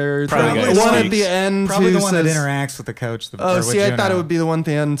football player Probably the the guy one who at the speaks. end? Probably who the one says, that interacts with the coach. Oh, see, I thought it would be the one at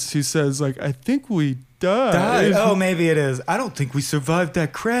the end who says like, "I think we died. Oh, maybe it is. I don't think we survived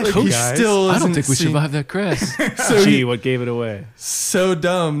that crash, Like, he guys. still I don't isn't think we seen- survived that crash. So Gee, he- what gave it away? so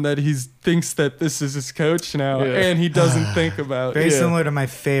dumb that he thinks that this is his coach now, Yeah. and he doesn't think about Very it. similar to my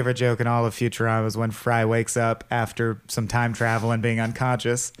favorite joke in all of Futurama is when Fry wakes up after some time travel and being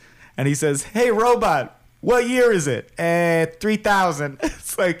unconscious, and he says, "Hey, robot, what year is it?" 3000.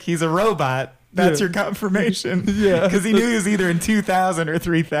 It's like he's a robot. That's Yeah. your confirmation. Yeah. Because he knew he was either in 2000 or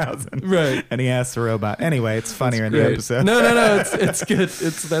 3000. Right. And he asked the robot. Anyway, it's funnier in the Great. episode. No, it's good.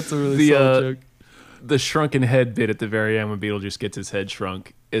 That's a really The, solid joke. The shrunken head bit at the very end when Beetlejuice gets his head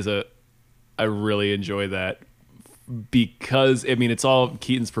shrunk is I really enjoy that because I mean it's all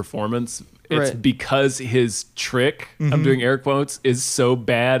Keaton's performance. It's Right. because his trick, I'm doing air quotes, is so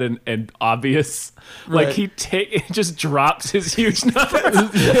bad and obvious. Like Right. he just drops his huge number.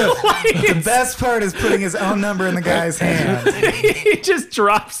 The best part is putting his own number in the guy's hand. He just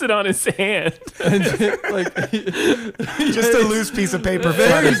drops it on his hand. Like Just a loose piece of paper. very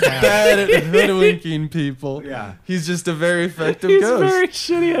flutters down. bad at hoodwinking people. Yeah. He's just a very effective He's ghost. very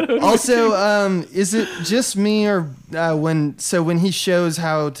shitty at it. Also, is it just me or when he shows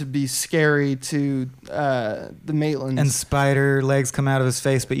how to be scary to the Maitlands? And spider legs come out of his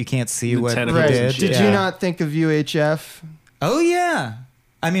face, but you can't see The what he tentacles right? and did. shit. Did Yeah. you not think of UHF? Oh yeah.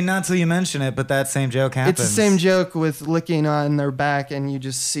 I mean, not till you mention it, but that same joke happens. It's the same joke with licking on their back, and you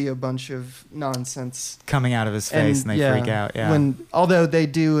just see a bunch of nonsense. coming out of his face, and they freak out. Yeah. Although they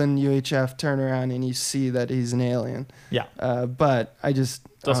do in UHF turn around and you see that he's an alien. yeah. But I just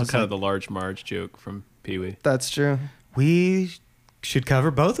It's also I was kind like, of the large Marge joke from Pee Wee. that's true. We should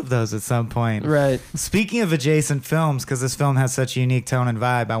cover both of those at some point. Right. Speaking of adjacent films, because this film has such a unique tone and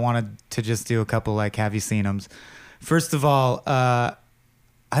vibe, I wanted to just do a couple like have you seen them? First of all,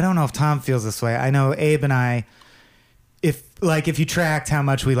 I don't know if Tom feels this way. I know Abe and I, if you tracked how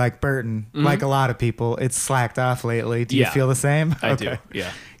much we like Burton, like a lot of people, it's slacked off lately. Do you Yeah. feel the same? I do,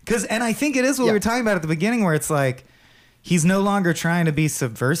 yeah. And I think it is what we Yeah. were talking about at the beginning, where it's like he's no longer trying to be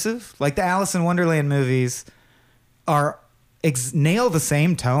subversive. Like the Alice in Wonderland movies are nail the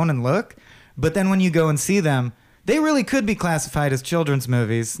same tone and look, but then when you go and see them, they really could be classified as children's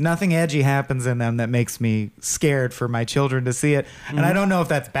movies. Nothing edgy happens in them that makes me scared for my children to see it. And I don't know if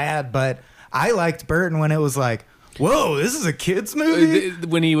that's bad, but I liked Burton when it was like, whoa, this is a kid's movie?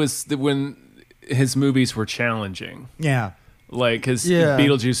 When his movies were challenging. Yeah. Like, because Yeah.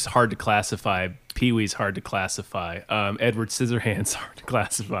 Beetlejuice is hard to classify, Pee Wee's hard to classify, Edward Scissorhands hard to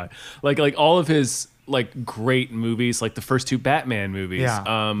classify. Like all of his like great movies, like the first two Batman movies.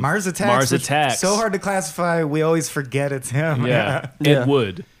 Yeah. Mars Attacks. Mars which Attacks. So hard to classify, we always forget it's him. Yeah. Yeah. Ed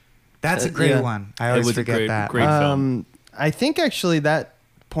Wood. That's a great Yeah. one. I It always was a forget great, that. great film. I think actually that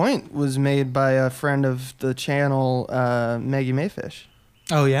point was made by a friend of the channel, Maggie Mayfish.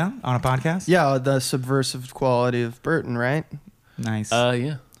 Oh, yeah? On a podcast? Yeah, the subversive quality of Burton, right? Nice.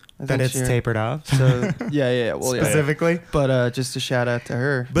 Yeah. I that think it's she- tapered off. So yeah. Well, yeah. Specifically. But just a shout out to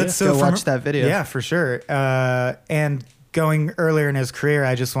her. But Yeah. so Go from- watch that video. Yeah, for sure. And going earlier in his career,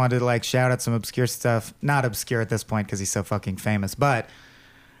 I just wanted to like shout out some obscure stuff. Not obscure at this point because he's so fucking famous, but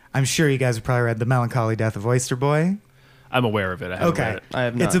I'm sure you guys have probably read The Melancholy Death of Oyster Boy. I'm aware of it. I haven't read Okay. it. I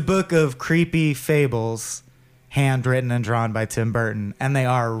have not. It's a book of creepy fables handwritten and drawn by Tim Burton, and they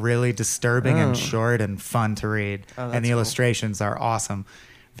are really disturbing Oh. and short and fun to read. Oh, and that's the cool. illustrations are awesome,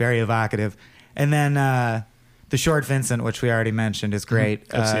 very evocative. And then the short Vincent, which we already mentioned, is great.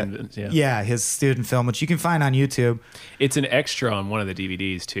 I've seen it, yeah. Yeah, his student film, which you can find on YouTube. It's an extra on one of the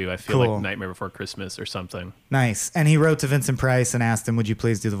DVDs too. I feel Cool. like Nightmare Before Christmas or something. Nice. And he wrote to Vincent Price and asked him, would you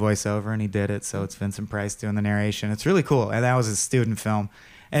please do the voiceover? And he did it. So it's Vincent Price doing the narration. It's really cool. And that was his student film.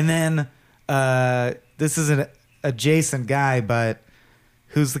 And then this is an adjacent guy, but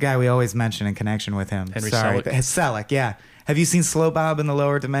who's the guy we always mention in connection with him? Henry Sorry. Selick. Selick, yeah. Have you seen Slow Bob in the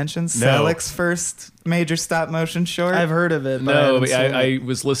Lower Dimensions? No. Selick's first major stop motion short? I've heard of it. But No, I, but haven't seen I it.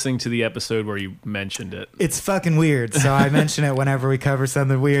 was listening to the episode where you mentioned it. It's fucking weird. So I mention it whenever we cover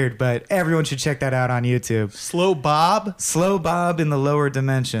something weird, but everyone should check that out on YouTube. Slow Bob. Slow Bob in the Lower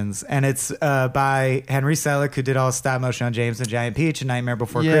Dimensions, and it's by Henry Selick, who did all stop motion on James and the Giant Peach and Nightmare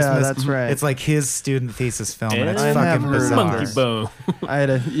Before Yeah, Christmas. that's right. It's like his student thesis film, and it's I have fucking heard of bizarre. Monkey this. Bone. I had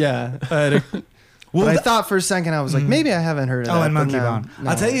a. Well, but I the- thought for a second I was like, maybe I haven't heard of that. Oh, and but Monkey no, Bone. no.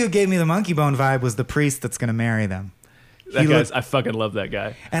 I'll tell you who gave me the Monkey Bone vibe was the priest that's going to marry them. That He guy's, looked- I fucking love that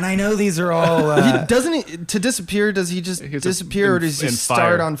guy. And I know these are all. He doesn't he, to disappear. Does he just He's disappear, or does he in start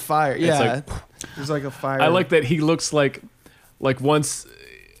fire. on fire? It's Yeah, like- there's like a fire. I like that he looks like once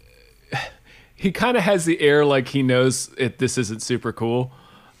he kind of has the air like he knows this isn't super cool.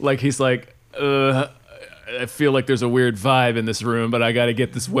 Like he's like, I feel like there's a weird vibe in this room, but I got to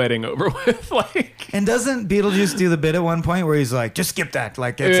get this wedding over with. Like, And doesn't Beetlejuice do the bit at one point where he's like, just skip that?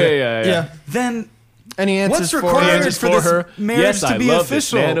 Like, it's yeah. Then And he answers what's for required her. Answers for for this her. marriage Yes, to I be love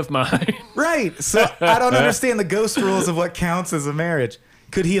official? this man of mine. Right. So I don't understand the ghost rules of what counts as a marriage.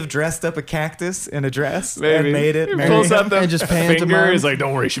 Could he have dressed up a cactus in a dress Maybe. and made it? He marry pulls him? out the And just finger. pantomime. He's like,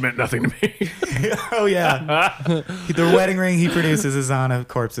 "Don't worry, she meant nothing to me." Oh yeah. The wedding ring he produces is on a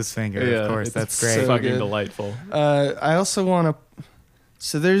corpse's finger. Yeah, of course, it's that's so great. Fucking good. delightful. I also want to.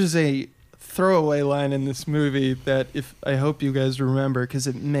 So there's a throwaway line in this movie that I hope you guys remember because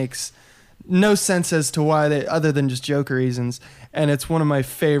it makes no sense as to why they, other than just joke reasons, and it's one of my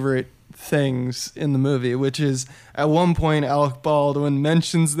favorite things in the movie, which is at one point Alec Baldwin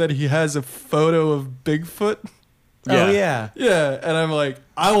mentions that he has a photo of Bigfoot. Oh yeah. Yeah, and I'm like,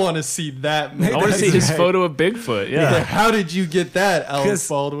 I want to see that. I want to see his photo of Bigfoot. Yeah. How did you get that, Alec 'Cause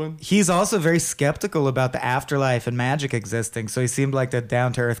Baldwin? He's also very skeptical about the afterlife and magic existing. So he seemed like the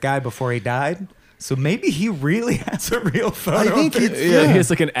down to earth guy before he died. So maybe he really has a real photo. I think of it. it's Yeah, he has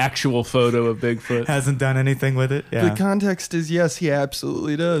like an actual photo of Bigfoot. Hasn't done anything with it. Yeah. The context is yes, he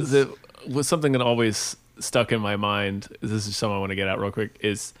absolutely does. That was something that always stuck in my mind. This is something I want to get out real quick.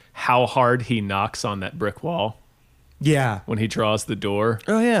 Is how hard he knocks on that brick wall Yeah. when he draws the door.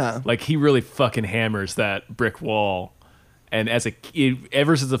 Oh yeah. Like he really fucking hammers that brick wall. And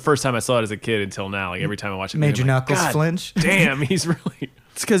ever since the first time I saw it as a kid until now, like every time I watch it, Made your I'm like, knuckles "God flinch." Damn, he's really.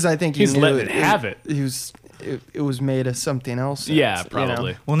 It's because I think He's he knew letting it have it. It was made of something else. Yeah, you know?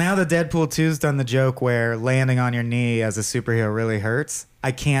 probably. Well, now that Deadpool 2's done the joke where landing on your knee as a superhero really hurts,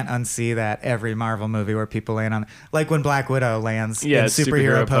 I can't unsee that every Marvel movie where people land on, like when Black Widow lands Yeah, in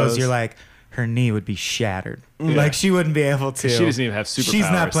superhero superhero pose, pose. you're like, her knee would be shattered. Yeah. Like she wouldn't be able to. She doesn't even have superpowers.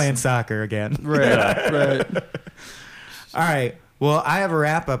 She's not playing soccer again. Right, right. All right. Well, I have a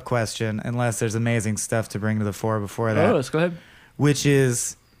wrap up question, unless there's amazing stuff to bring to the fore before that, Oh, let's go ahead. which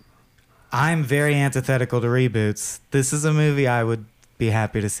is I'm very antithetical to reboots. This is a movie I would be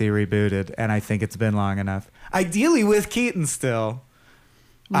happy to see rebooted, and I think it's been long enough. Ideally with Keaton still.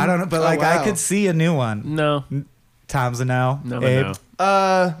 I don't know, but Oh, like wow. I could see a new one. No, Tom's a no. no, Abe?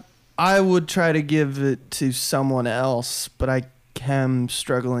 no. I would try to give it to someone else, but I am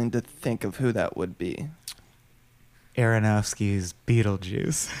struggling to think of who that would be. Aronofsky's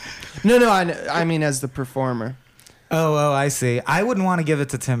Beetlejuice. No, I mean as the performer. Oh, I see. I wouldn't want to give it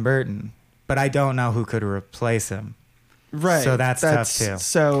to Tim Burton, but I don't know who could replace him. Right. So that's tough, too.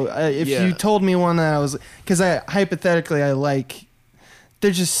 So if Yeah. you told me one that I was, because hypothetically I like,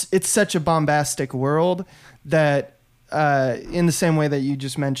 it's such a bombastic world that in the same way that you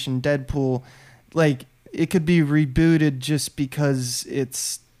just mentioned Deadpool, like it could be rebooted just because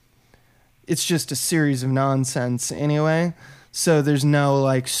it's just a series of nonsense anyway. So there's no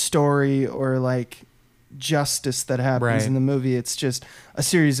like story or like justice that happens Right. in the movie. It's just a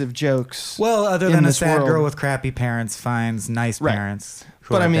series of jokes. Well, other in than a this sad world. girl with crappy parents finds nice Right. parents.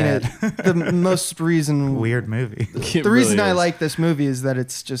 Who But are I mean, dead. the most reason Weird movie. It the reason really I is. like this movie is that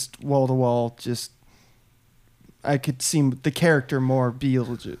it's just wall to wall. Just I could see the character more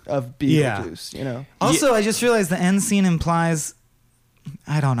Beetlejuice. You know. Also, I just realized the end scene implies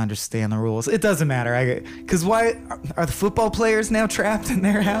I don't understand the rules. It doesn't matter. Because why are the football players now trapped in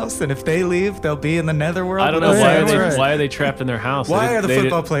their house? And if they leave, they'll be in the netherworld. I don't with know the why are Sandworms? they why are they trapped in their house? Why They are the didn't- they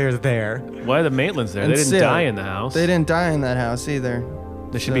football players there? didn't- Why are the Maitlands there? And They didn't still, die in the house. They didn't die in that house either.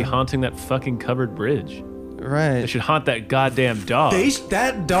 They should be So- haunting that fucking covered bridge. They Right. should haunt that goddamn dog.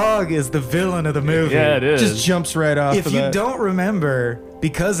 That dog is the villain of the movie. Yeah, it is. Just jumps right off. If of you that. don't remember,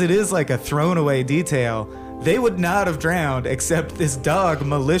 because it is like a thrown away detail, they would not have drowned except this dog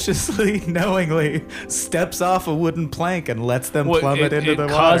maliciously, knowingly steps off a wooden plank and lets them Well, plummet into the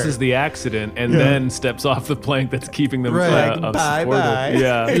water. causes the accident and Yeah. then steps off the plank that's keeping them Right. Like, bye, supported. bye.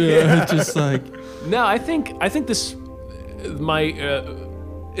 Yeah. yeah, just like No, I think this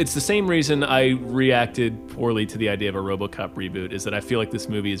it's the same reason I reacted poorly to the idea of a RoboCop reboot is that I feel like this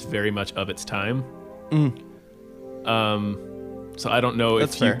movie is very much of its time. So I don't know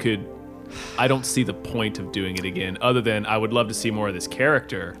That's if fair. you could. I don't see the point of doing it again, other than I would love to see more of this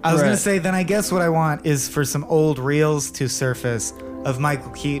character. I was going Right. to say, then I guess what I want is for some old reels to surface of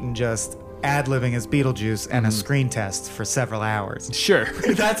Michael Keaton just ad-libbing as Beetlejuice and a screen test for several hours. Sure,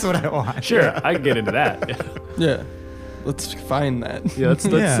 That's what I want. sure, Yeah. I can get into that. yeah. Let's find that. Yeah, let's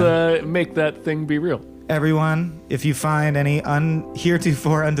Yeah. make that thing be real. Everyone, if you find any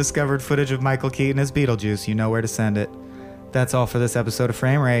heretofore undiscovered footage of Michael Keaton as Beetlejuice, you know where to send it. That's all for this episode of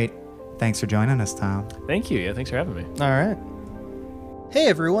Frame Rate. Thanks for joining us, Tom. Thank you. Yeah, thanks for having me. All right. Hey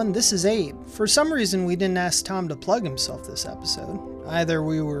everyone, this is Abe For some reason, we didn't ask Tom to plug himself this episode. Either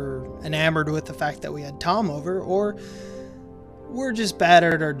we were enamored with the fact that we had Tom over, or we're just bad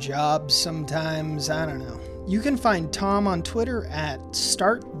at our jobs sometimes. I don't know. You can find Tom on Twitter at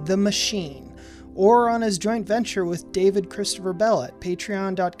StartTheMachine, or on his joint venture with David Christopher Bell at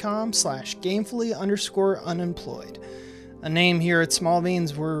patreon.com/gamefully_unemployed. A name here at Small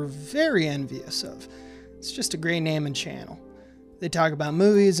Beans we're very envious of. It's just a great name and channel. They talk about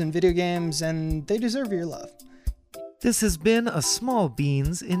movies and video games, and they deserve your love. This has been a Small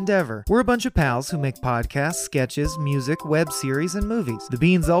Beans endeavor. We're a bunch of pals who make podcasts, sketches, music, web series, and movies. The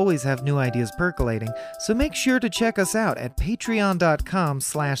Beans always have new ideas percolating, so make sure to check us out at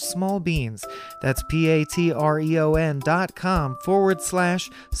patreon.com/smallbeans. That's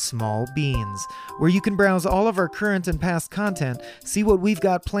patreon.com/smallbeans, where you can browse all of our current and past content, see what we've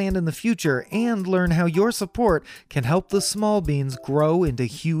got planned in the future, and learn how your support can help the small beans grow into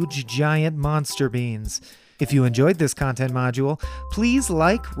huge, giant monster beans. If you enjoyed this content module, please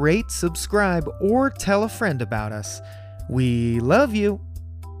like, rate, subscribe, or tell a friend about us. We love you!